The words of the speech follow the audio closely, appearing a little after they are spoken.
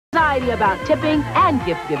Anxiety about tipping and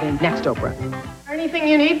gift giving. Next, Oprah. Anything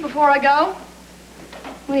you need before I go?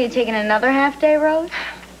 What, are you taking another half-day, Rose?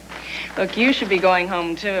 Look, you should be going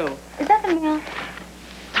home, too. Is that the mail?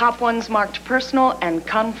 Top one's marked personal and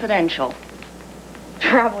confidential.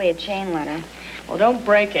 Probably a chain letter. Well, don't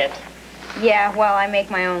break it. Yeah, well, I make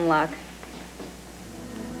my own luck.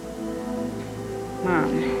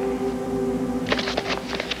 Mom.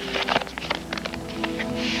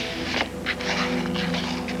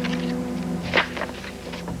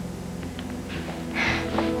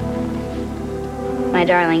 My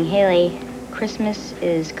darling Haley, Christmas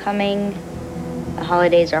is coming. The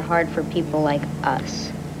holidays are hard for people like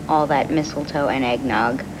us. All that mistletoe and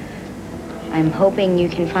eggnog. I'm hoping you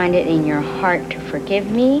can find it in your heart to forgive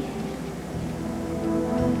me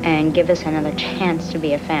and give us another chance to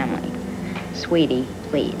be a family. Sweetie,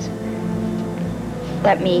 please.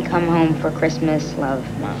 Let me come home for Christmas. Love,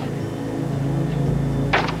 Mom.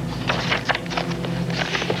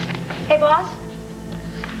 Hey, boss.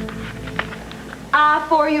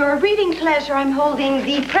 For your reading pleasure, I'm holding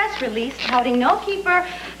the press release touting No Keeper,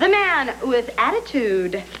 the man with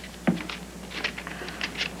attitude.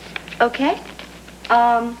 Okay?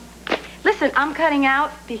 Listen, I'm cutting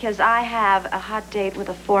out because I have a hot date with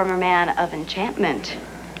a former man of enchantment.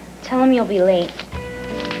 Tell him you'll be late.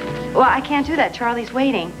 Well, I can't do that. Charlie's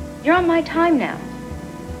waiting. You're on my time now.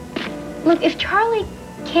 Look, if Charlie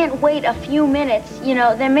can't wait a few minutes, you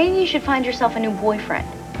know, then maybe you should find yourself a new boyfriend.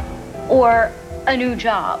 Or a new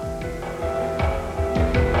job.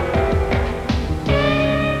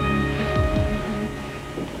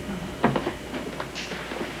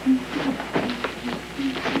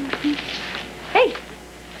 Hey,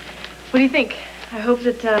 what do you think? I hope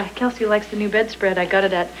that Kelsey likes the new bedspread. I got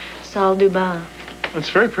it at Salle du Bain. It's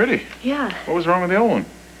very pretty. Yeah. What was wrong with the old one?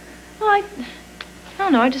 Well, I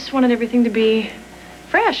don't know. I just wanted everything to be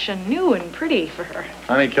fresh and new and pretty for her.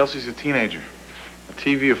 Honey, Kelsey's a teenager. A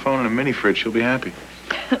TV, a phone, and a mini fridge. She'll be happy.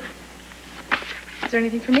 Is there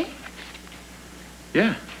anything for me?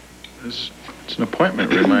 Yeah. It's an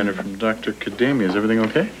appointment reminder from Dr. Kadami. Is everything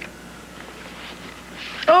okay?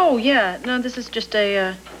 Oh, yeah. No, this is just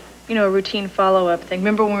a routine follow-up thing.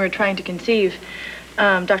 Remember when we were trying to conceive,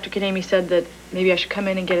 Dr. Kadami said that maybe I should come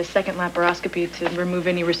in and get a second laparoscopy to remove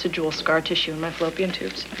any residual scar tissue in my fallopian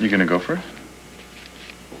tubes. You gonna go for it?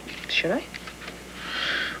 Should I?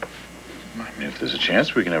 I mean, if there's a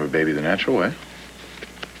chance, we can have a baby the natural way.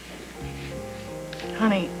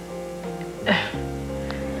 Honey,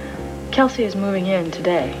 Kelsey is moving in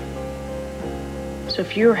today. So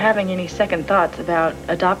if you're having any second thoughts about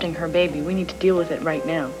adopting her baby, we need to deal with it right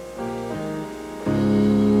now.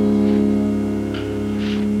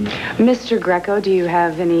 Mr. Greco, do you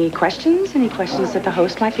have any questions? Any questions that the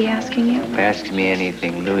host might be asking you? Ask me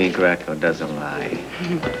anything. Louis Greco doesn't lie.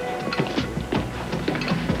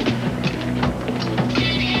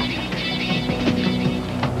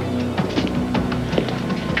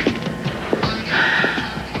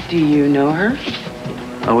 Do you know her?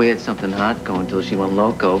 Oh, we had something hot going until she went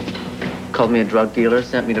loco. Called me a drug dealer,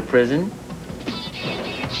 sent me to prison.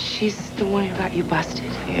 She's the one who got you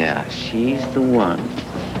busted. Yeah, she's the one.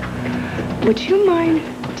 Would you mind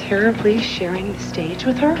terribly sharing the stage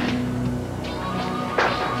with her?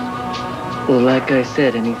 Well, like I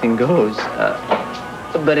said, anything goes.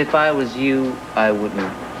 But if I was you, I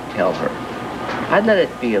wouldn't tell her. I'd let it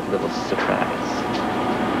be a little surprise.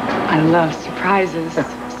 I love surprises.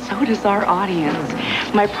 So does our audience.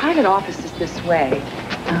 My private office is this way.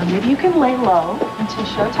 Maybe you can lay low until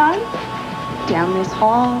showtime. Down this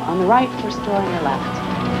hall, on the right, first door on your left.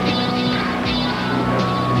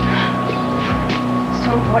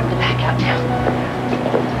 So important to back out now.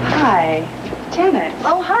 Hi, Janet.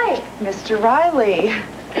 Oh, hi. Mr. Riley.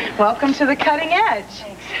 Welcome to the cutting edge.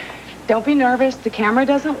 Thanks. Don't be nervous. The camera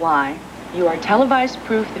doesn't lie. You are televised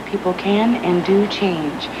proof that people can and do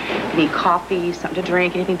change. If you need coffee, something to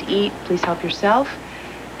drink, anything to eat, please help yourself.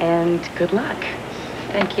 And good luck.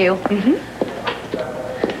 Thank you.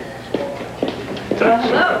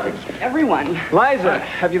 Hello, everyone. Liza,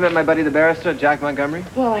 have you met my buddy the barrister, Jack Montgomery?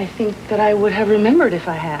 Well, I think that I would have remembered if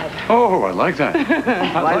I had. Oh, I like that.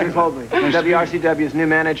 Liza told me. WRCW's new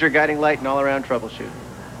manager, guiding light and all-around troubleshoot.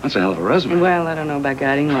 That's a hell of a resume. Well, I don't know about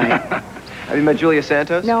guiding light. Have you met Julia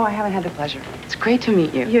Santos? No, I haven't had the pleasure. It's great to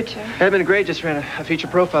meet you. You too. Edmund Gray just ran a feature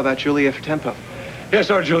profile about Julia for Tempo. Yes,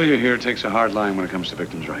 our Julia here takes a hard line when it comes to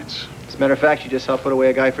victims' rights. As a matter of fact, she just helped put away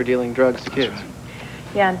a guy for dealing drugs to kids. Right.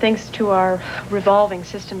 Yeah, and thanks to our revolving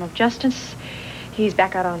system of justice, he's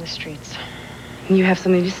back out on the streets. You have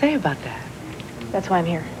something to say about that? That's why I'm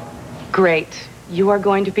here. Great. You are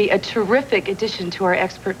going to be a terrific addition to our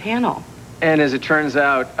expert panel. And as it turns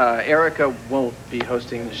out, Erica won't be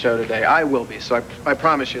hosting the show today. I will be, so I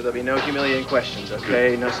promise you there'll be no humiliating questions,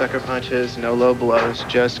 okay? No sucker punches, no low blows,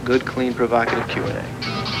 just good, clean, provocative Q&A.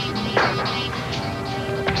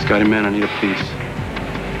 Scotty, man, I need a piece.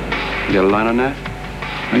 You got a line on that?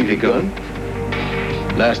 Need a gun?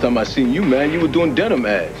 Last time I seen you, man, you were doing denim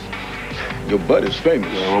ads. Your butt is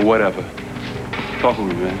famous. Yeah, well, whatever. Talk with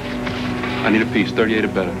me, man. I need a piece, 38 or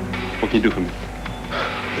better. What can you do for me?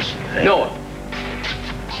 Listen, Noah!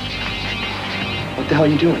 What the hell are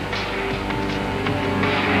you doing?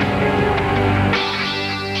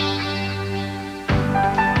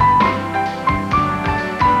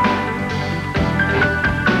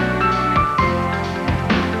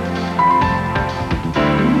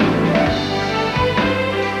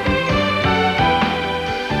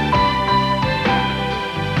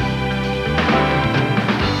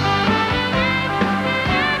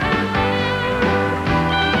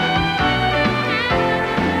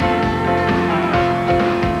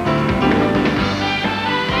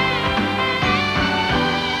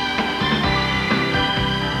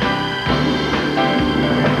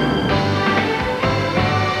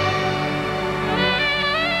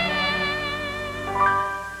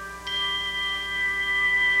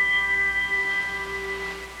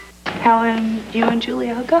 How you and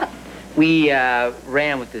Julia hook up? We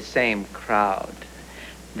ran with the same crowd.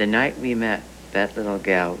 The night we met, that little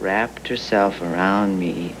gal wrapped herself around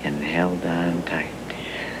me and held on tight.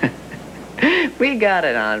 We got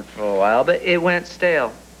it on for a while, but it went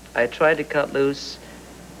stale. I tried to cut loose,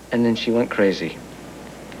 and then she went crazy.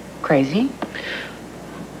 Crazy?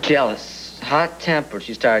 Jealous, hot-tempered.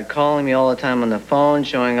 She started calling me all the time on the phone,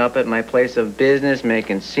 showing up at my place of business,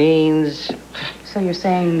 making scenes. So you're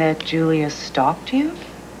saying that Julia stalked you?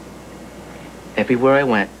 Everywhere I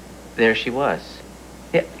went, there she was.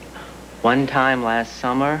 Yeah. One time last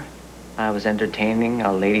summer, I was entertaining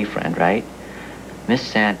a lady friend, right? Miss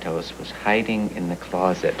Santos was hiding in the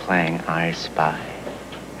closet playing I Spy.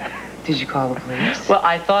 Did you call the police? Well,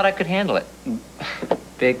 I thought I could handle it.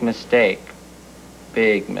 Big mistake.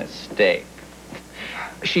 Big mistake.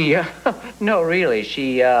 She, no, really,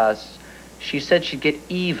 she said she'd get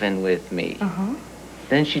even with me. Uh-huh.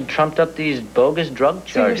 Then she trumped up these bogus drug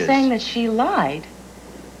So charges. you're saying that she lied?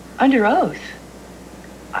 Under oath?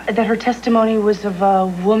 That her testimony was of a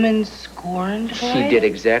woman scorned by? She did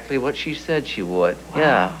exactly what she said she would. Wow.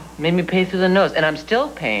 Yeah. Made me pay through the nose. And I'm still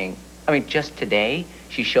paying. I mean, just today,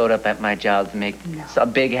 she showed up at my job to make a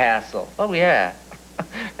big hassle. Oh, yeah.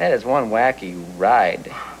 That is one wacky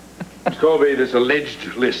ride. Miss Colby, this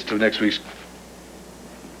alleged list of next week's...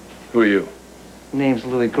 Who are you? Name's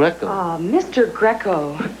Louis Greco. Mr.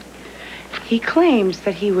 Greco. He claims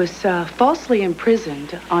that he was falsely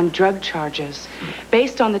imprisoned on drug charges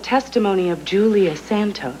based on the testimony of Julia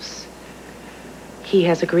Santos. He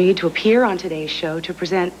has agreed to appear on today's show to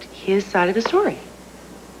present his side of the story.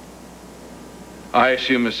 I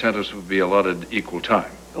assume Miss Santos would be allotted equal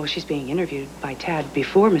time. Well, she's being interviewed by Tad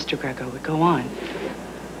before Mr. Greco would go on.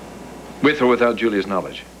 With or without Julia's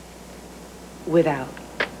knowledge? Without.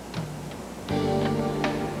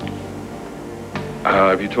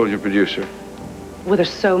 Have you told your producer? Well, there's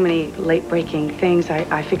so many late-breaking things,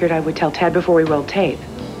 I figured I would tell Tad before we rolled tape.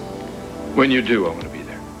 When you do, I want to be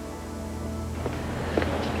there.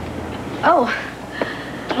 Oh.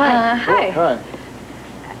 Hi.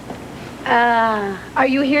 Hi. Are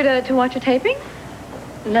you here to watch a taping?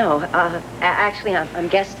 No, actually, I'm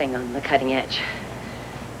guesting on The Cutting Edge.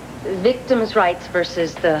 Victims' rights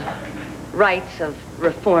versus the rights of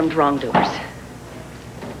reformed wrongdoers.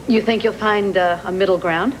 You think you'll find a middle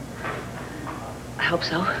ground? I hope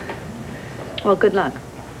so. Well, good luck.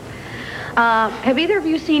 Have either of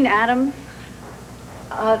you seen Adam?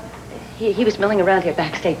 He was milling around here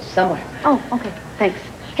backstage somewhere. Oh, okay. Thanks.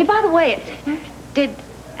 Hey, by the way, did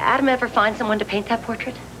Adam ever find someone to paint that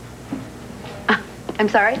portrait? I'm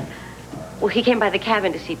sorry? Well, he came by the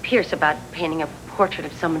cabin to see Pierce about painting a portrait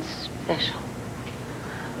of someone special.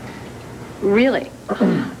 Really?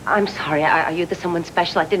 I'm sorry. Are you the someone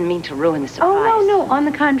special? I didn't mean to ruin the surprise. Oh, no. On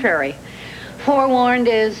the contrary. Forewarned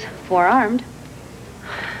is forearmed.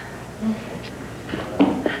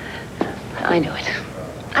 I knew it.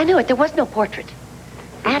 I knew it. There was no portrait.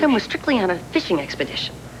 Adam was strictly on a fishing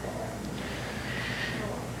expedition.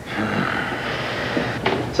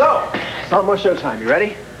 So, it's almost showtime. You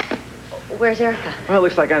ready? Where's Erica? Well, it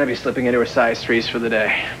looks like I'm gonna be slipping into her size 3s for the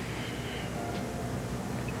day.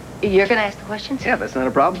 You're gonna ask the questions? Yeah, that's not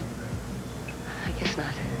a problem. I guess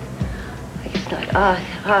not. I guess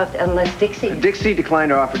not. Unless Dixie... Dixie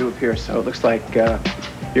declined her offer to appear, so it looks like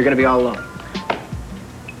you're gonna be all alone.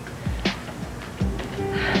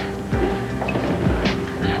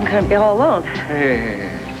 couldn't be all alone. Hey.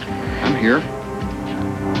 I'm here.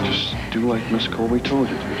 Just do like Miss Colby told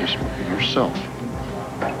you to. Just be yourself.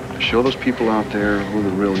 Show those people out there who the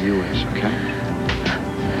real you is, okay?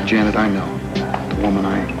 Janet, I know. The woman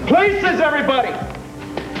I am. Places, everybody!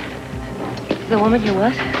 The woman you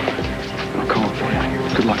what? I'll call it for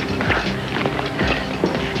you. Good luck.